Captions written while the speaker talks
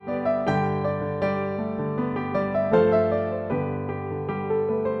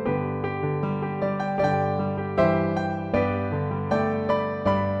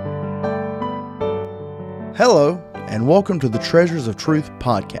Hello, and welcome to the Treasures of Truth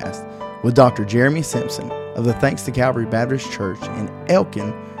podcast with Dr. Jeremy Simpson of the Thanks to Calvary Baptist Church in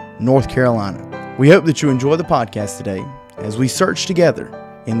Elkin, North Carolina. We hope that you enjoy the podcast today as we search together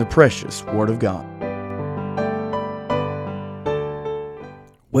in the precious Word of God.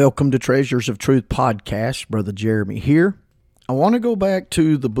 Welcome to Treasures of Truth podcast. Brother Jeremy here. I want to go back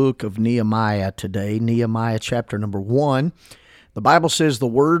to the book of Nehemiah today, Nehemiah chapter number 1. The Bible says the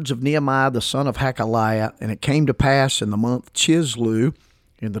words of Nehemiah the son of Hakaliah, and it came to pass in the month Chislew,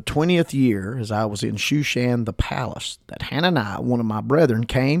 in the 20th year, as I was in Shushan the palace, that Hananiah, one of my brethren,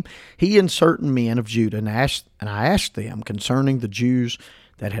 came, he and certain men of Judah, and I asked them concerning the Jews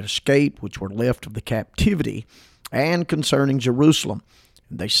that had escaped, which were left of the captivity, and concerning Jerusalem.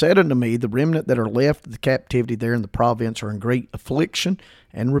 And they said unto me, the remnant that are left of the captivity there in the province are in great affliction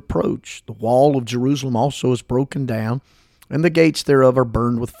and reproach. The wall of Jerusalem also is broken down, and the gates thereof are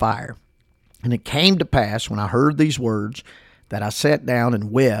burned with fire. And it came to pass, when I heard these words, that I sat down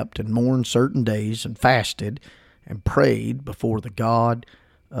and wept and mourned certain days and fasted and prayed before the God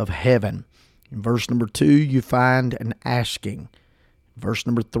of heaven. In verse number 2, you find an asking. In verse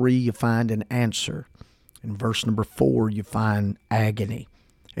number 3, you find an answer. In verse number 4, you find agony.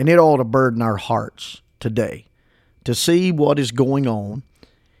 And it ought to burden our hearts today to see what is going on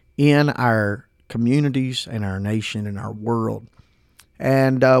in our communities and our nation and our world.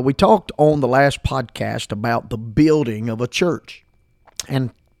 And we talked on the last podcast about the building of a church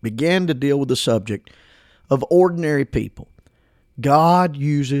and began to deal with the subject of ordinary people. God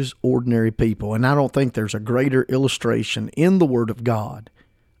uses ordinary people, and I don't think there's a greater illustration in the Word of God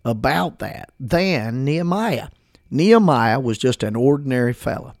about that than Nehemiah. Nehemiah was just an ordinary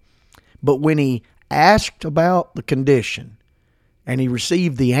fella. But when he asked about the condition and he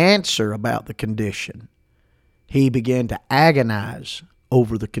received the answer about the condition, he began to agonize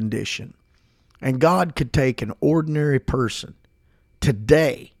over the condition. And God could take an ordinary person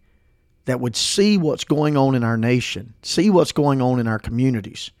today that would see what's going on in our nation, see what's going on in our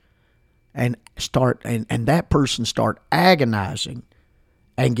communities, and that person start agonizing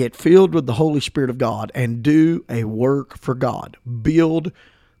and get filled with the Holy Spirit of God and do a work for God, build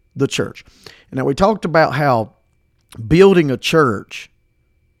the church. And now we talked about how building a church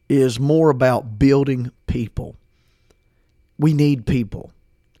is more about building people. We need people.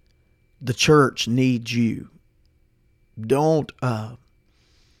 The church needs you. Don't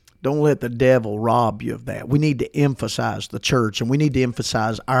let the devil rob you of that. We need to emphasize the church, and we need to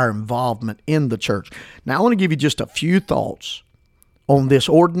emphasize our involvement in the church. Now, I want to give you just a few thoughts on this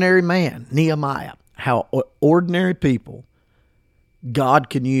ordinary man, Nehemiah, how ordinary people God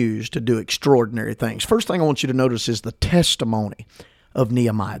can use to do extraordinary things. First thing I want you to notice is the testimony of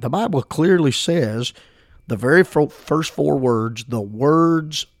Nehemiah. The Bible clearly says the very first four words, the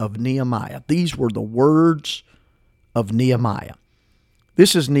words of Nehemiah. These were the words of Nehemiah.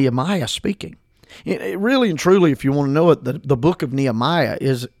 This is Nehemiah speaking. It really and truly, if you want to know it, the book of Nehemiah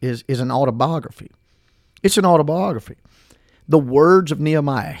is an autobiography. It's an autobiography. The words of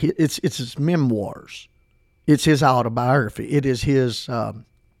Nehemiah, it's his memoirs. It's his autobiography. It is his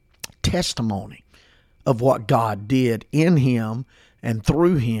testimony of what God did in him and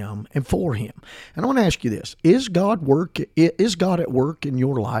through him and for him. And I want to ask you this. Is God at work in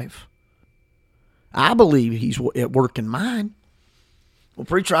your life? I believe he's at work in mine. Well,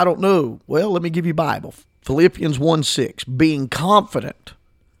 preacher, I don't know. Well, let me give you Bible. Philippians 1:6, being confident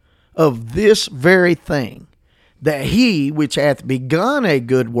of this very thing, that he which hath begun a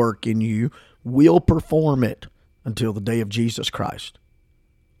good work in you will perform it until the day of Jesus Christ.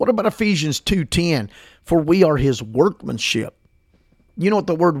 What about Ephesians 2:10? For we are his workmanship. You know what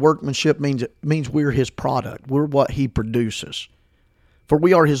the word workmanship means? It means we're his product. We're what he produces. For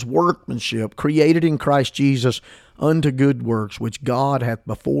we are his workmanship, created in Christ Jesus unto good works, which God hath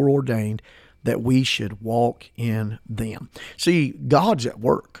before ordained that we should walk in them. See, God's at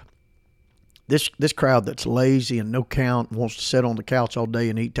work. This crowd that's lazy and no count, wants to sit on the couch all day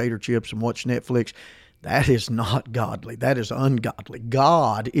and eat tater chips and watch Netflix, that is not godly. That is ungodly.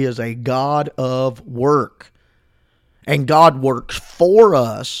 God is a God of work. And God works for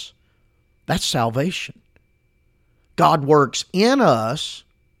us. That's salvation. God works in us.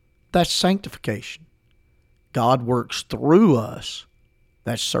 That's sanctification. God works through us.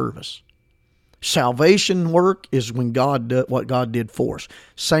 That's service. Salvation work is when God did what God did for us.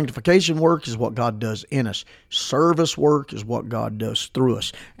 Sanctification work is what God does in us. Service work is what God does through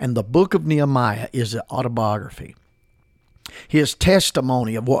us. And the book of Nehemiah is an autobiography. His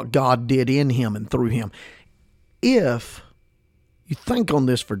testimony of what God did in him and through him. If you think on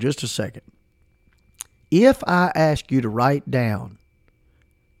this for just a second, if I ask you to write down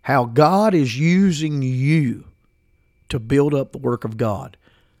how God is using you to build up the work of God,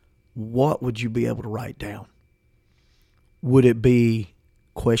 what would you be able to write down? Would it be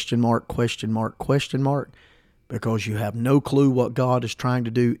question mark, question mark, question mark, because you have no clue what God is trying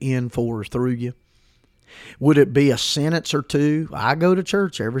to do in, for, or through you? Would it be a sentence or two? I go to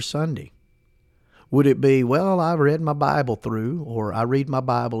church every Sunday. Would it be, well, I read my Bible through, or I read my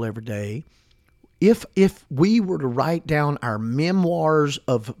Bible every day? If we were to write down our memoirs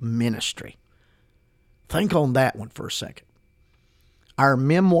of ministry, think on that one for a second. Our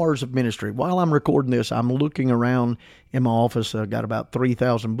memoirs of ministry. While I'm recording this, I'm looking around in my office. I've got about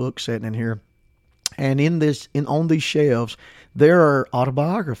 3,000 books sitting in here. And on these shelves, there are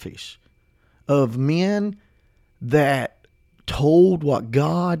autobiographies of men that told what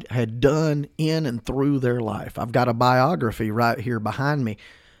God had done in and through their life. I've got a biography right here behind me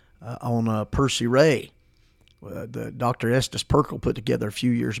on Percy Ray. The Dr. Estes Perkle put together a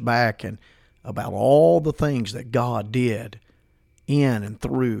few years back, and about all the things that God did in and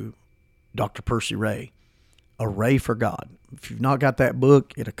through Dr. Percy Ray. A Ray for God. If you've not got that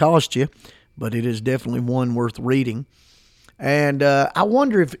book, it'll cost you, but it is definitely one worth reading. And I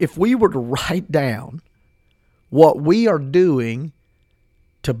wonder if we were to write down what we are doing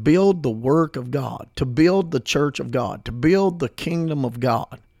to build the work of God, to build the church of God, to build the kingdom of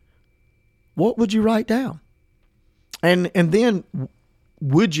God, what would you write down? And then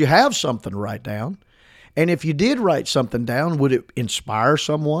would you have something to write down? And if you did write something down, would it inspire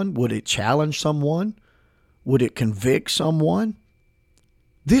someone? Would it challenge someone? Would it convict someone?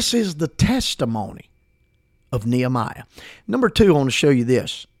 This is the testimony of Nehemiah. Number 2, I want to show you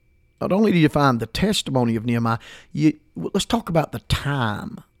this. Not only do you find the testimony of Nehemiah, let's talk about the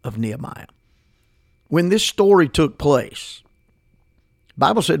time of Nehemiah. When this story took place, the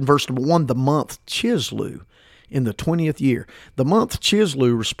Bible said in verse number 1, the month Chislew in the 20th year. The month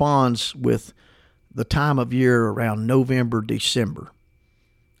Chislew responds with the time of year around November, December.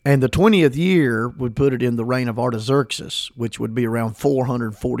 And the 20th year would put it in the reign of Artaxerxes, which would be around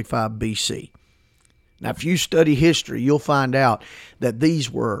 445 BC. Now, if you study history, you'll find out that these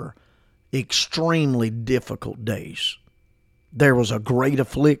were extremely difficult days. There was a great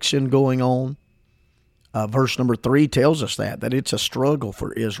affliction going on. Verse number 3 tells us that it's a struggle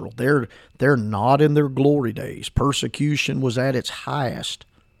for Israel. They're not in their glory days. Persecution was at its highest.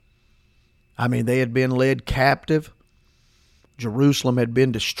 I mean, they had been led captive. Jerusalem had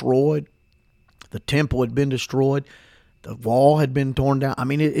been destroyed. The temple had been destroyed. The wall had been torn down. I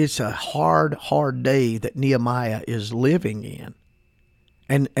mean, it's a hard, hard day that Nehemiah is living in.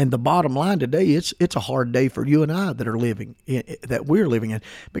 And the bottom line today, it's a hard day for you and I that we're living in.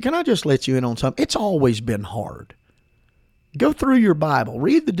 But can I just let you in on something? It's always been hard. Go through your Bible.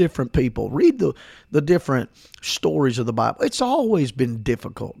 Read the different people. Read the different stories of the Bible. It's always been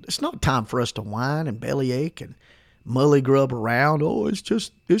difficult. It's not time for us to whine and bellyache and mully-grub around. Oh, it's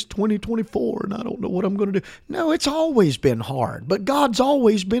 2024 and I don't know what I'm going to do. No, it's always been hard. But God's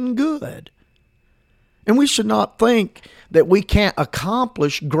always been good. And we should not think that we can't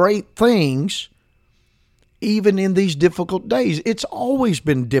accomplish great things even in these difficult days. It's always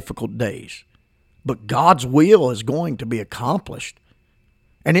been difficult days. But God's will is going to be accomplished.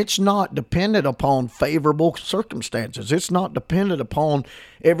 And it's not dependent upon favorable circumstances. It's not dependent upon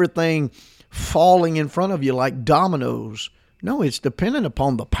everything falling in front of you like dominoes. No, it's dependent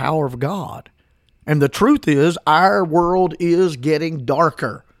upon the power of God. And the truth is, our world is getting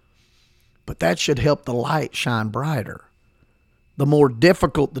darker. But that should help the light shine brighter. The more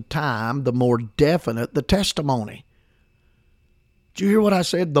difficult the time, the more definite the testimony. Did you hear what I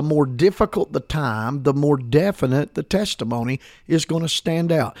said? The more difficult the time, the more definite the testimony is going to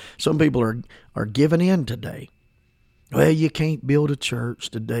stand out. Some people are giving in today. Well, you can't build a church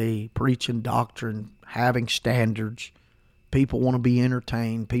today preaching doctrine, having standards. People want to be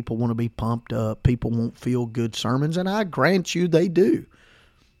entertained. People want to be pumped up. People want feel-good sermons, and I grant you they do.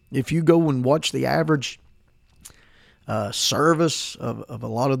 If you go and watch the average service of a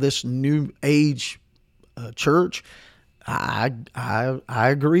lot of this new age church, I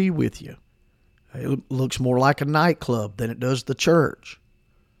agree with you. It looks more like a nightclub than it does the church.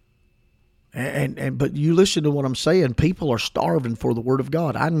 But you listen to what I'm saying. People are starving for the Word of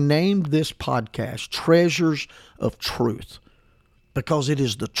God. I named this podcast Treasures of Truth because it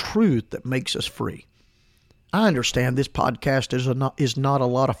is the truth that makes us free. I understand this podcast is not a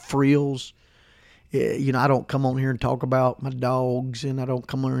lot of frills. You know, I don't come on here and talk about my dogs, and I don't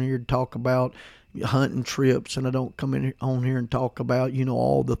come on here and talk about hunting trips, and I don't come on here and talk about, you know,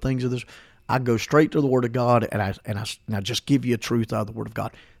 all the things of this. I go straight to the Word of God, and I just give you a truth out of the Word of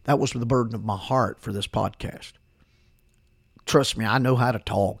God. That was the burden of my heart for this podcast. Trust me, I know how to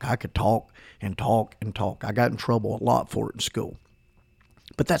talk. I could talk and talk and talk. I got in trouble a lot for it in school.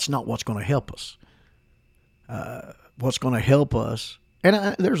 But that's not what's going to help us. What's going to help us,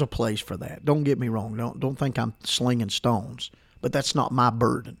 and there's a place for that. Don't get me wrong. Don't think I'm slinging stones. But that's not my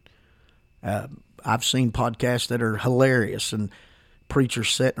burden. I've seen podcasts that are hilarious and preachers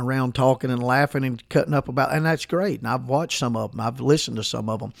sitting around talking and laughing and cutting up about, and that's great. And I've watched some of them. I've listened to some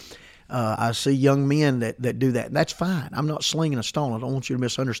of them. I see young men that do that. And that's fine. I'm not slinging a stone. I don't want you to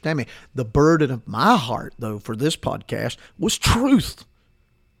misunderstand me. The burden of my heart, though, for this podcast was truth.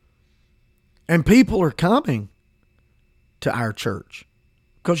 And people are coming to our church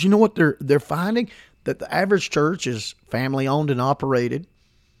because you know what they're finding? That the average church is family owned and operated.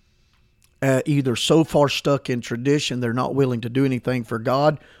 Either so far stuck in tradition they're not willing to do anything for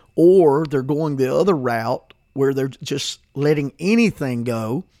God, or they're going the other route where they're just letting anything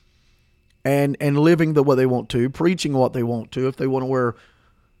go and living the way they want to, preaching what they want to. If they want to wear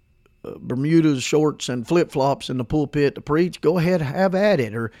Bermudas, shorts, and flip-flops in the pulpit to preach, go ahead, have at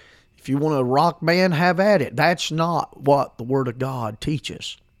it. Or if you want a rock band, have at it. That's not what the Word of God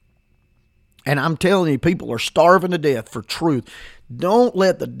teaches. And I'm telling you, people are starving to death for truth. Don't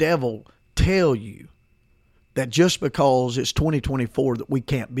let the devil tell you that just because it's 2024 that we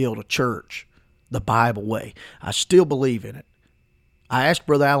can't build a church the Bible way. I still believe in it. I asked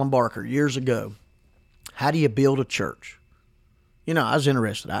Brother Alan Barker years ago, how do you build a church? You know, I was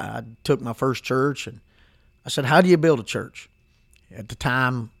interested. I took my first church and I said, how do you build a church? At the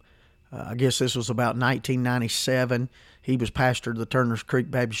time, I guess this was about 1997. He was pastor of the Turner's Creek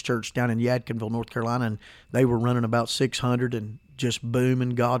Baptist Church down in Yadkinville, North Carolina, and they were running about 600 and just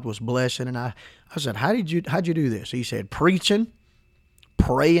booming. God was blessing. And I said, how'd you do this? He said, preaching,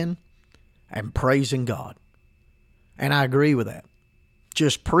 praying, and praising God. And I agree with that.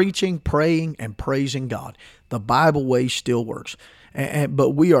 Just preaching, praying, and praising God. The Bible way still works.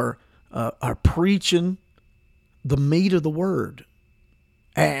 But we are preaching the meat of the Word.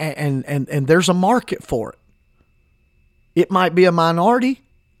 And there's a market for it. It might be a minority,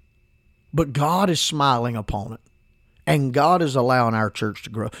 but God is smiling upon it. And God is allowing our church to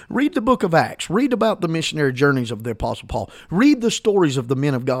grow. Read the book of Acts. Read about the missionary journeys of the Apostle Paul. Read the stories of the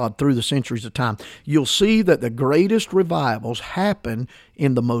men of God through the centuries of time. You'll see that the greatest revivals happen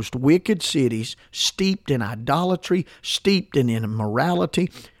in the most wicked cities, steeped in idolatry, steeped in immorality.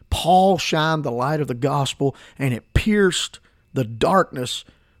 Paul shined the light of the gospel, and it pierced the darkness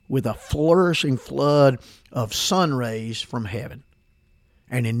with a flourishing flood of sun rays from heaven.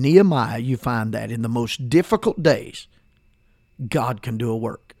 And in Nehemiah, you find that in the most difficult days, God can do a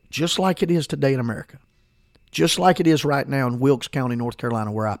work, just like it is today in America. Just like it is right now in Wilkes County, North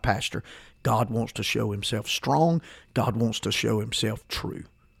Carolina, where I pastor. God wants to show himself strong. God wants to show himself true.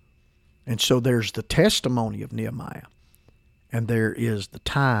 And so there's the testimony of Nehemiah, and there is the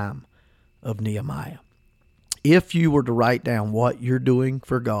time of Nehemiah. If you were to write down what you're doing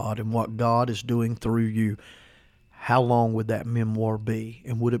for God and what God is doing through you, how long would that memoir be?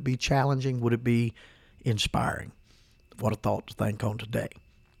 And would it be challenging? Would it be inspiring? What a thought to think on today.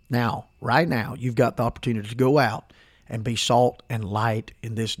 Now, right now, you've got the opportunity to go out and be salt and light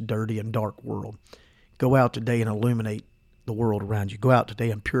in this dirty and dark world. Go out today and illuminate the world around you. Go out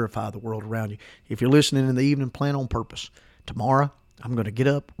today and purify the world around you. If you're listening in the evening, plan on purpose. Tomorrow, I'm going to get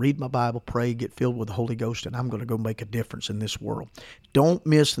up, read my Bible, pray, get filled with the Holy Ghost, and I'm going to go make a difference in this world. Don't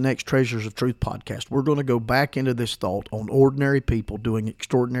miss the next Treasures of Truth podcast. We're going to go back into this thought on ordinary people doing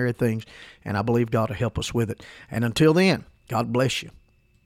extraordinary things, and I believe God will help us with it. And until then, God bless you.